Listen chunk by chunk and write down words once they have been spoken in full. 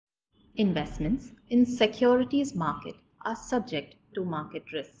Investments in securities market are subject to market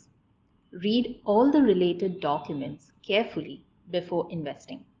risks. Read all the related documents carefully before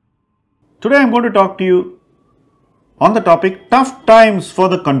investing. Today I am going to talk to you on the topic tough times for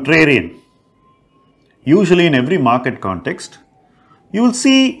the contrarian. Usually in every market context, you will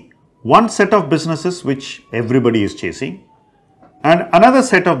see one set of businesses which everybody is chasing and another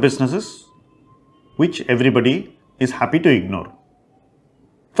set of businesses which everybody is happy to ignore.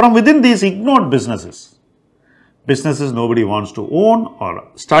 From within these ignored businesses nobody wants to own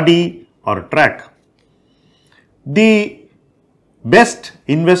or study or track, the best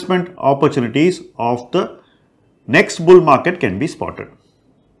investment opportunities of the next bull market can be spotted.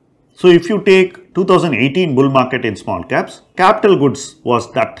 So if you take 2018 bull market in small caps, capital goods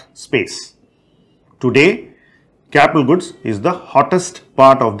was that space. Today, capital goods is the hottest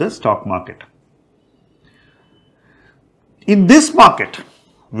part of the stock market. In this market,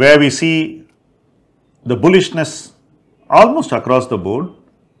 where we see the bullishness almost across the board,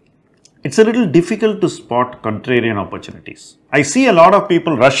 it's a little difficult to spot contrarian opportunities. I see a lot of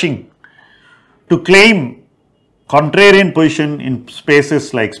people rushing to claim contrarian position in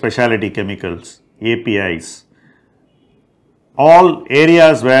spaces like specialty chemicals, APIs, all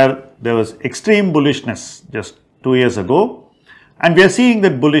areas where there was extreme bullishness just 2 years ago, and we are seeing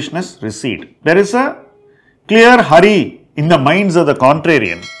that bullishness recede. There is a clear hurry in the minds of the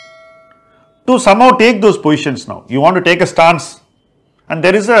contrarian to somehow take those positions now. You want to take a stance, and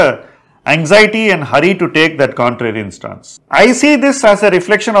there is a anxiety and hurry to take that contrarian stance. I see this as a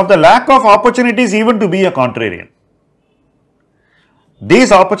reflection of the lack of opportunities even to be a contrarian.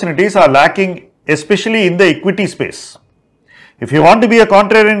 These opportunities are lacking, especially in the equity space. If you want to be a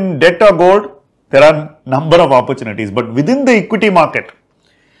contrarian in debt or gold, there are a number of opportunities, but within the equity market,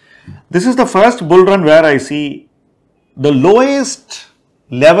 this is the first bull run where I see the lowest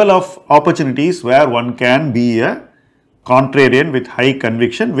level of opportunities where one can be a contrarian with high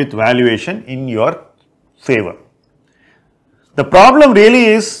conviction, with valuation in your favor. The problem really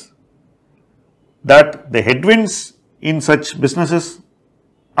is that the headwinds in such businesses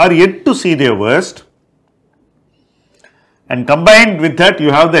are yet to see their worst, and combined with that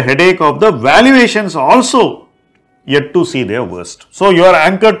you have the headache of the valuations also yet to see their worst. So you are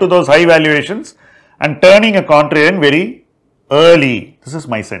anchored to those high valuations and turning a contrarian very early. This is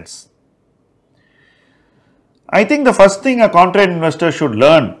my sense. I think the first thing a contrarian investor should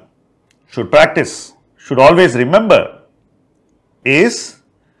learn, should practice, should always remember is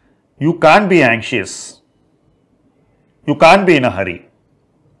you can't be anxious. You can't be in a hurry.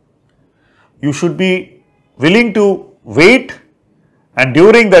 You should be willing to wait, and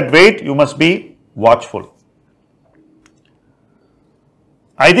during that wait you must be watchful.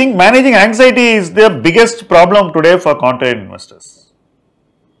 I think managing anxiety is the biggest problem today for contrarian investors.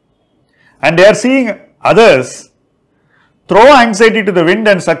 And they are seeing others throw anxiety to the wind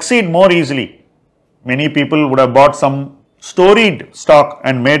and succeed more easily. Many people would have bought some storied stock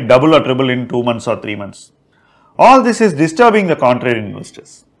and made double or triple in 2 months or 3 months. All this is disturbing the contrarian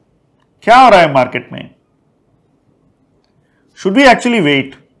investors. क्या हो रहा है market में? Should we actually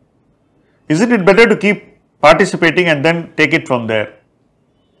wait? Isn't it better to keep participating and then take it from there?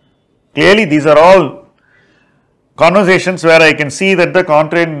 Clearly, these are all conversations where I can see that the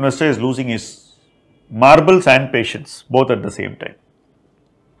contrarian investor is losing his marbles and patience both at the same time.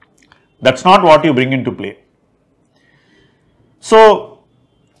 That's not what you bring into play. So,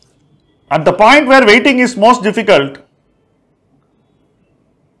 at the point where waiting is most difficult,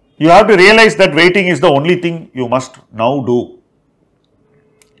 you have to realize that waiting is the only thing you must now do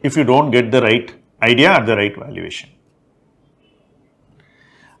if you don't get the right idea at the right valuation.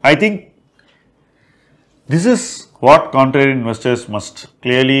 I think this is what contrarian investors must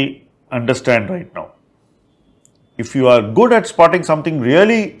clearly understand right now. If you are good at spotting something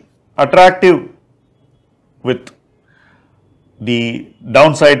really attractive with the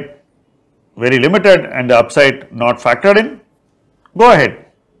downside very limited and the upside not factored in, go ahead.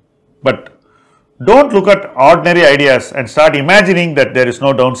 But don't look at ordinary ideas and start imagining that there is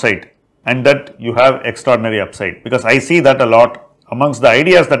no downside and that you have extraordinary upside, because I see that a lot amongst the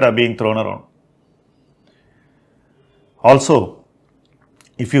ideas that are being thrown around. Also,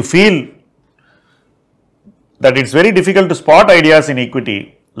 if you feel that it's very difficult to spot ideas in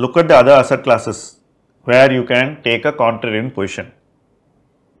equity, look at the other asset classes where you can take a contrarian position.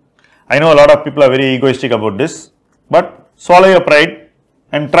 I know a lot of people are very egoistic about this, but swallow your pride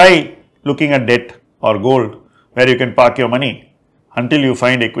and try looking at debt or gold where you can park your money until you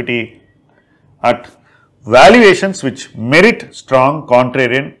find equity at valuations which merit strong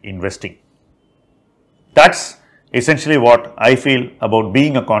contrarian investing. That's essentially what I feel about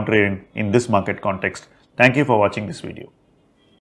being a contrarian in this market context. Thank you for watching this video.